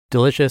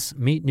Delicious,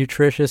 meat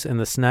nutritious, and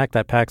the snack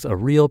that packs a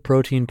real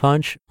protein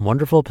punch,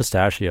 Wonderful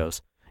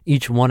Pistachios.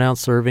 Each 1 ounce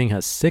serving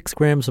has 6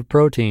 grams of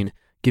protein,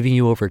 giving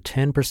you over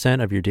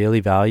 10% of your daily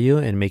value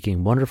and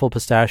making Wonderful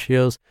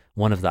Pistachios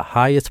one of the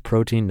highest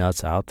protein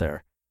nuts out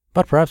there.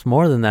 But perhaps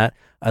more than that,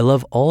 I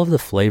love all of the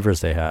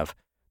flavors they have.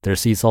 Their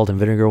sea salt and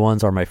vinegar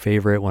ones are my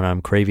favorite when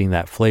I'm craving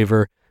that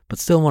flavor, but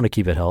still want to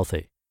keep it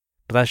healthy.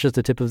 But that's just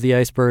the tip of the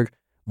iceberg.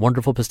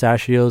 Wonderful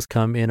Pistachios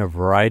come in a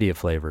variety of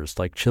flavors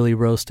like chili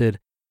roasted,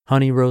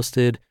 honey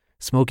roasted,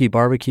 smoky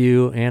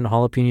barbecue, and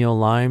jalapeno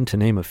lime, to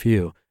name a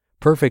few.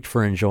 Perfect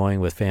for enjoying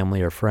with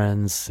family or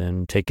friends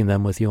and taking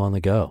them with you on the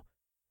go.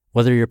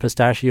 Whether you're a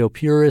pistachio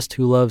purist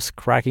who loves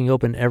cracking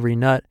open every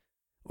nut,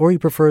 or you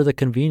prefer the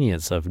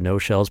convenience of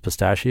no-shells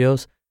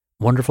pistachios,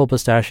 Wonderful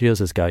Pistachios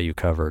has got you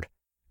covered.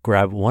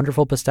 Grab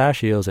Wonderful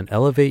Pistachios and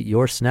elevate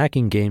your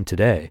snacking game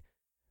today.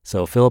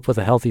 So fill up with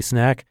a healthy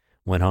snack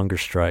when hunger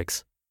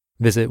strikes.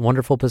 Visit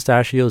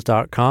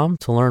wonderfulpistachios.com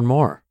to learn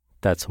more.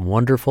 That's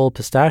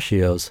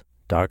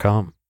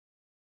wonderfulpistachios.com.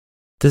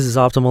 This is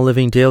Optimal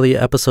Living Daily,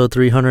 episode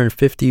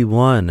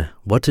 351,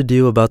 What to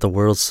Do About the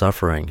World's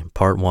Suffering,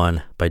 Part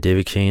 1, by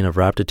David Kane of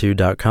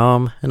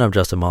Raptitude.com, and I'm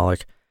Justin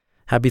Malik.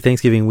 Happy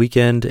Thanksgiving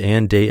weekend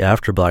and day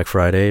after Black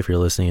Friday if you're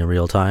listening in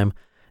real time,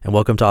 and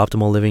welcome to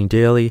Optimal Living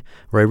Daily,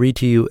 where I read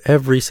to you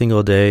every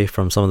single day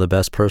from some of the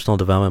best personal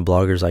development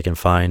bloggers I can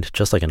find,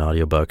 just like an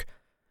audiobook.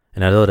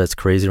 And I know that's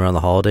crazy around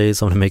the holidays,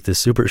 so I'm going to make this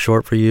super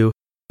short for you.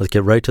 Let's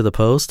get right to the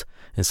post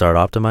and start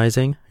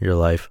optimizing your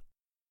life.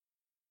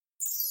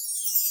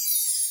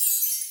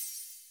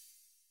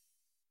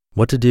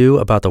 What to Do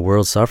About the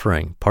World's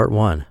Suffering, Part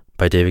 1,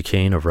 by David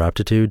Kane of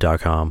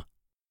Raptitude.com.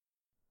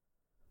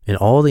 In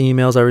all the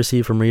emails I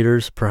receive from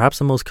readers, perhaps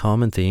the most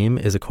common theme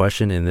is a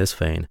question in this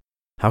vein.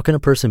 How can a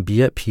person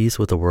be at peace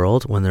with the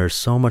world when there is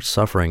so much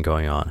suffering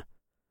going on?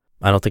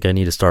 I don't think I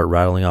need to start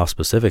rattling off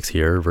specifics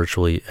here.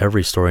 Virtually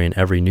every story in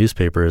every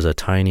newspaper is a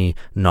tiny,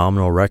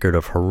 nominal record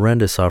of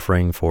horrendous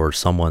suffering for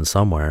someone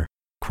somewhere.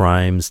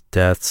 Crimes,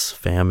 deaths,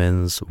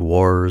 famines,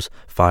 wars,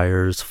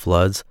 fires,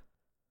 floods.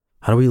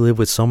 How do we live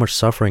with so much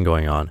suffering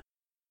going on?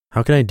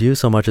 How can I do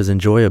so much as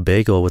enjoy a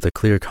bagel with a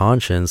clear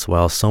conscience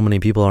while so many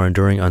people are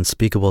enduring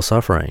unspeakable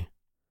suffering?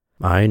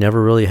 I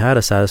never really had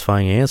a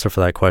satisfying answer for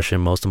that question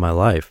most of my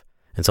life,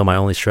 and so my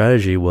only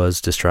strategy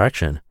was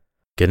distraction.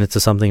 Get into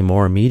something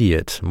more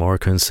immediate, more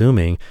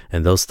consuming,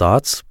 and those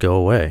thoughts go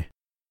away.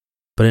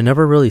 But it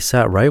never really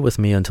sat right with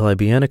me until I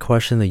began to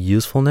question the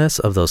usefulness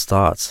of those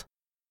thoughts.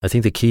 I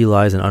think the key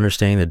lies in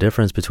understanding the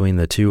difference between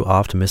the two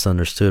oft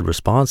misunderstood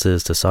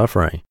responses to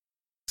suffering.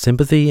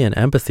 Sympathy and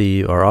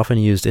empathy are often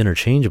used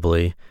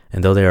interchangeably,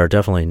 and though they are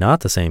definitely not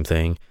the same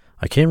thing,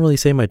 I can't really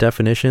say my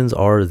definitions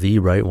are the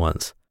right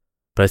ones.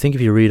 But I think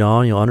if you read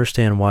on, you'll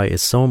understand why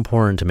it's so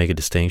important to make a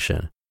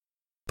distinction.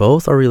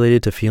 Both are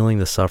related to feeling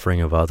the suffering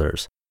of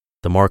others.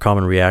 The more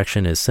common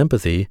reaction is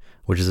sympathy,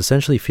 which is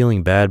essentially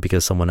feeling bad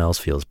because someone else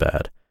feels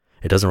bad.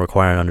 It doesn't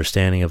require an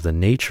understanding of the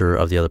nature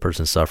of the other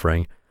person's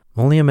suffering,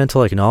 only a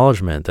mental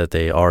acknowledgement that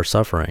they are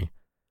suffering.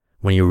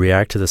 When you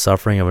react to the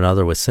suffering of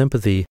another with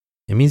sympathy,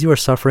 it means you are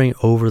suffering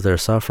over their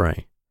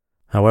suffering.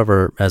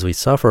 However, as we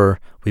suffer,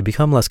 we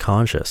become less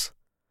conscious.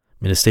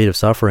 In a state of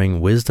suffering,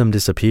 wisdom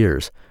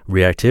disappears,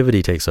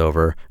 reactivity takes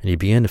over, and you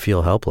begin to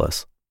feel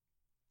helpless.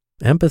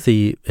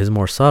 Empathy is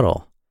more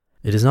subtle.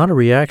 It is not a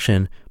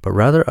reaction, but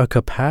rather a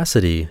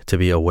capacity to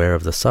be aware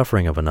of the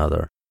suffering of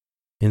another.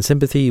 In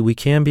sympathy, we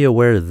can be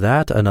aware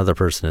that another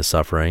person is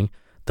suffering,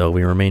 though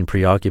we remain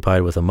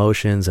preoccupied with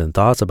emotions and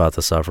thoughts about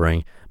the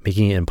suffering,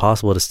 making it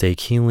impossible to stay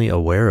keenly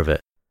aware of it.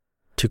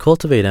 To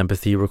cultivate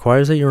empathy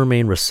requires that you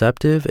remain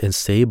receptive and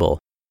stable,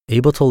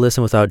 able to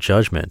listen without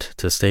judgment,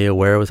 to stay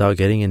aware without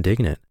getting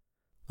indignant.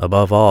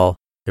 Above all,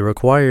 it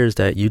requires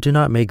that you do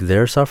not make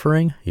their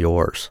suffering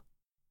yours.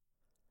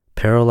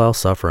 Parallel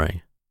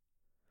suffering.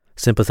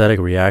 Sympathetic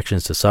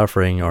reactions to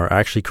suffering are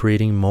actually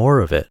creating more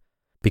of it.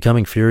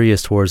 Becoming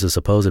furious towards the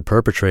supposed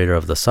perpetrator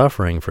of the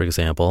suffering, for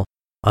example,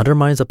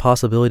 undermines the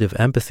possibility of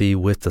empathy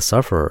with the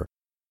sufferer.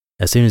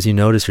 As soon as you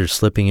notice you're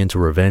slipping into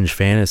revenge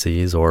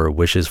fantasies or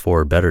wishes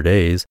for better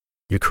days,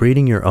 you're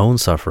creating your own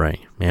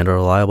suffering and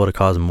are liable to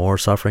cause more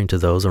suffering to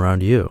those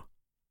around you.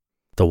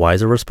 The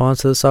wiser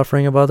response to the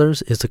suffering of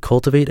others is to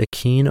cultivate a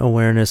keen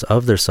awareness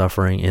of their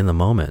suffering in the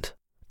moment.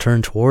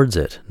 Turn towards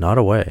it, not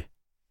away.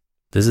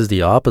 This is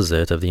the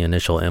opposite of the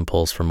initial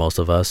impulse for most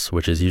of us,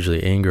 which is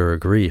usually anger or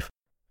grief.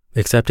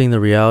 Accepting the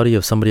reality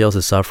of somebody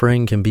else's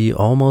suffering can be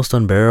almost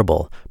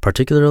unbearable,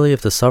 particularly if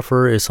the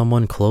sufferer is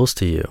someone close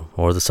to you,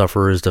 or the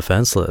sufferer is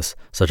defenseless,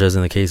 such as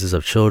in the cases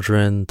of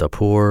children, the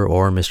poor,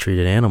 or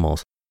mistreated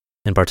animals.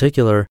 In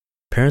particular,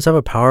 parents have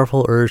a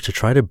powerful urge to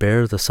try to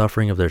bear the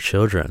suffering of their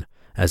children,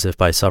 as if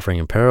by suffering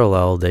in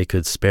parallel they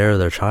could spare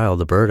their child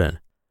the burden.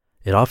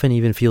 It often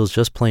even feels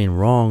just plain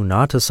wrong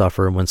not to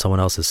suffer when someone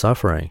else is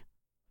suffering.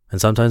 And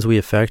sometimes we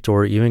affect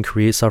or even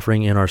create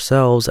suffering in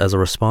ourselves as a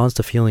response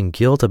to feeling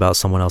guilt about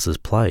someone else's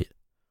plight.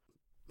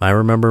 I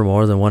remember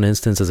more than one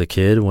instance as a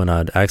kid when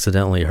I'd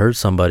accidentally hurt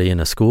somebody in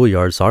a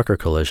schoolyard soccer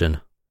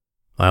collision.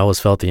 I always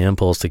felt the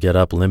impulse to get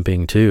up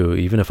limping too,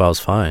 even if I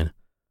was fine.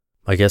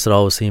 I guess it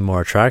always seemed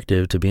more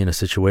attractive to be in a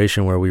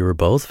situation where we were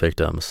both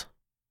victims.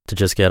 To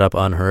just get up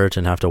unhurt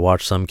and have to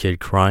watch some kid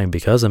crying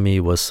because of me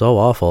was so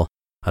awful,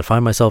 I'd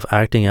find myself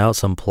acting out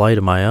some plight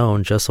of my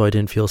own just so I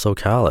didn't feel so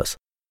callous.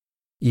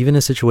 Even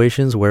in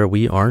situations where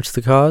we aren't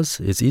the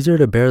cause, it's easier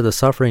to bear the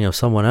suffering of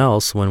someone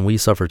else when we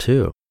suffer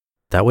too.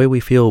 That way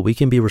we feel we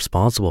can be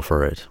responsible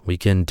for it, we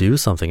can do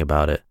something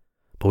about it,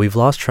 but we've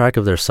lost track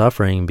of their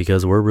suffering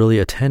because we're really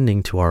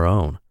attending to our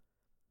own.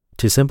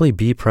 To simply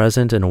be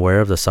present and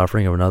aware of the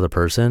suffering of another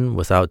person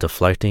without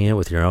deflecting it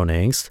with your own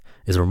angst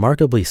is a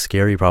remarkably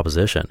scary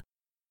proposition.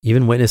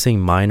 Even witnessing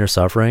minor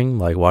suffering,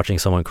 like watching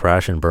someone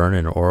crash and burn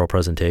in an oral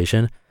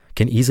presentation,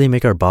 can easily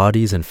make our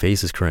bodies and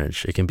faces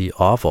cringe. It can be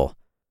awful.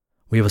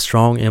 We have a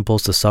strong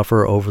impulse to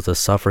suffer over the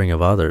suffering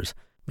of others,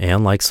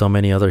 and like so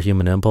many other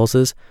human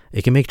impulses,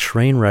 it can make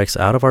train wrecks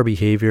out of our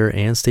behavior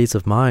and states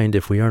of mind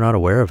if we are not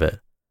aware of it.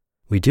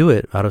 We do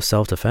it out of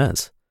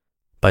self-defense.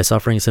 By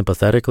suffering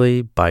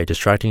sympathetically, by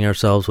distracting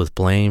ourselves with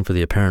blame for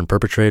the apparent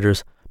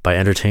perpetrators, by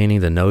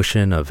entertaining the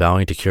notion of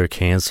vowing to cure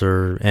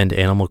cancer, end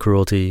animal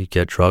cruelty,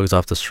 get drugs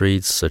off the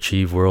streets,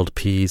 achieve world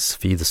peace,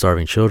 feed the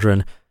starving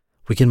children,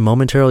 we can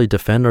momentarily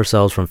defend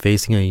ourselves from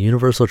facing a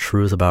universal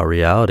truth about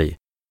reality,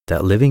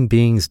 that living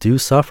beings do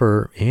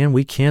suffer and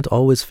we can't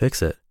always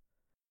fix it.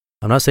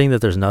 I'm not saying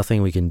that there's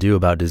nothing we can do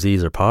about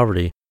disease or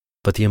poverty,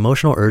 but the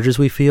emotional urges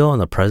we feel in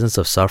the presence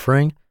of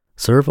suffering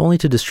serve only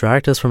to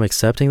distract us from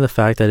accepting the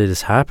fact that it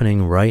is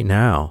happening right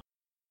now.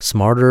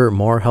 Smarter,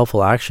 more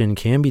helpful action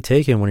can be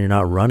taken when you're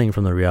not running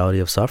from the reality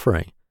of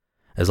suffering.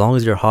 As long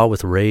as you're hot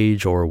with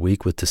rage or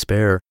weak with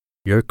despair,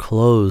 you're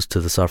closed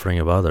to the suffering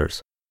of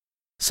others.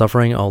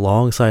 Suffering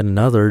alongside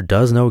another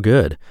does no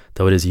good,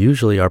 though it is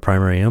usually our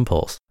primary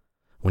impulse.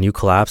 When you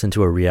collapse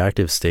into a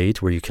reactive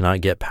state where you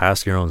cannot get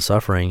past your own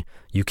suffering,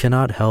 you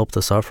cannot help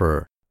the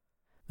sufferer.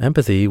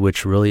 Empathy,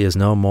 which really is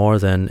no more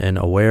than an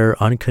aware,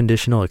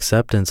 unconditional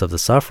acceptance of the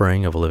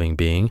suffering of a living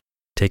being,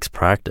 takes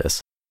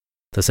practice.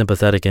 The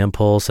sympathetic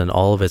impulse and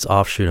all of its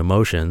offshoot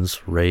emotions,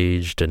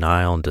 rage,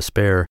 denial, and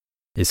despair,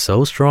 is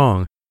so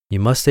strong, you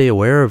must stay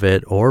aware of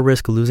it or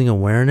risk losing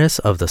awareness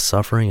of the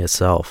suffering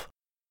itself.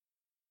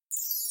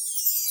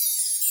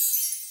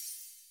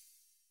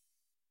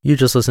 You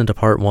just listened to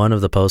part 1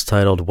 of the post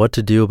titled What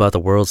to Do About the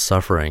World's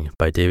Suffering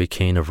by David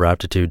Kane of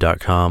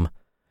Raptitude.com.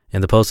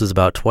 And the post is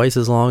about twice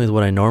as long as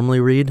what I normally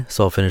read,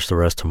 so I'll finish the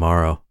rest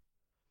tomorrow.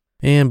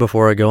 And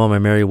before I go on my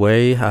merry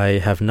way, I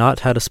have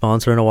not had a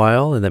sponsor in a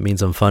while, and that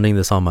means I'm funding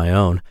this on my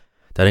own.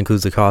 That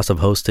includes the cost of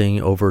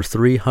hosting over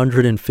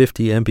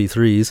 350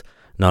 MP3s,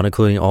 not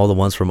including all the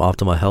ones from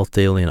Optimal Health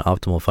Daily and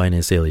Optimal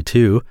Finance Daily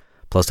 2,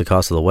 plus the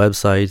cost of the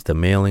website, the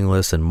mailing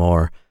list, and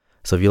more.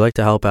 So if you'd like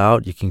to help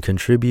out, you can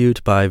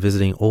contribute by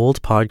visiting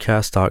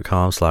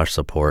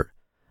oldpodcast.com/support.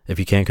 If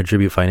you can't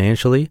contribute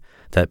financially,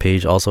 that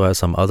page also has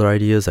some other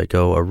ideas that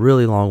go a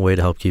really long way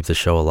to help keep the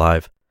show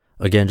alive.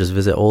 Again, just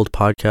visit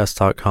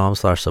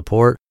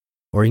oldpodcast.com/support,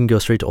 or you can go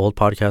straight to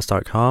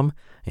oldpodcast.com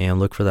and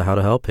look for the How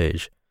to Help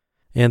page.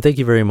 And thank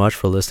you very much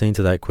for listening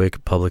to that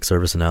quick public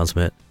service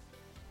announcement.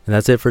 And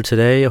that's it for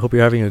today. I hope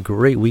you're having a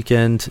great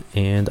weekend,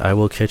 and I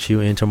will catch you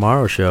in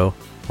tomorrow's show,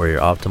 where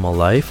your optimal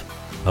life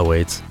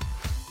awaits.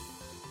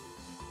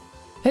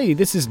 Hey,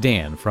 this is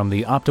Dan from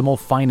the Optimal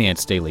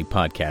Finance Daily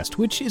podcast,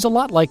 which is a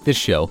lot like this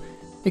show,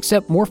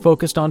 except more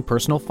focused on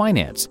personal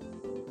finance.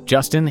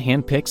 Justin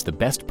handpicks the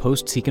best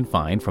posts he can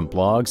find from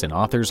blogs and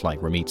authors like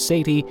Ramit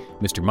Sethi,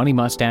 Mr. Money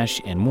Mustache,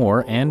 and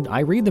more, and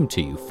I read them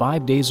to you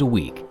 5 days a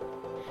week.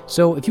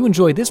 So if you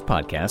enjoy this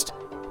podcast,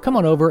 come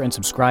on over and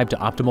subscribe to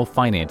Optimal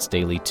Finance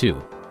Daily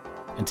too.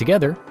 And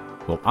together,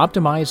 we'll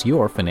optimize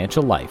your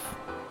financial life.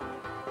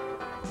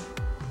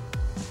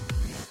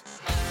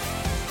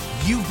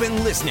 You've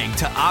been listening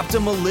to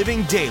Optimal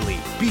Living Daily.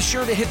 Be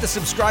sure to hit the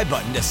subscribe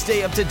button to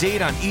stay up to date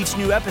on each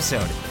new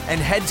episode, and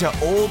head to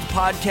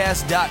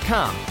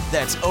oldpodcast.com,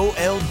 that's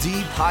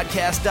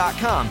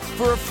OLDpodcast.com,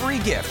 for a free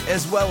gift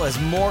as well as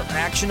more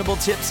actionable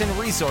tips and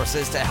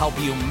resources to help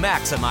you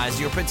maximize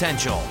your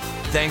potential.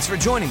 Thanks for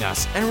joining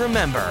us, and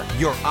remember,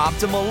 your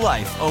optimal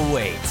life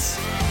awaits.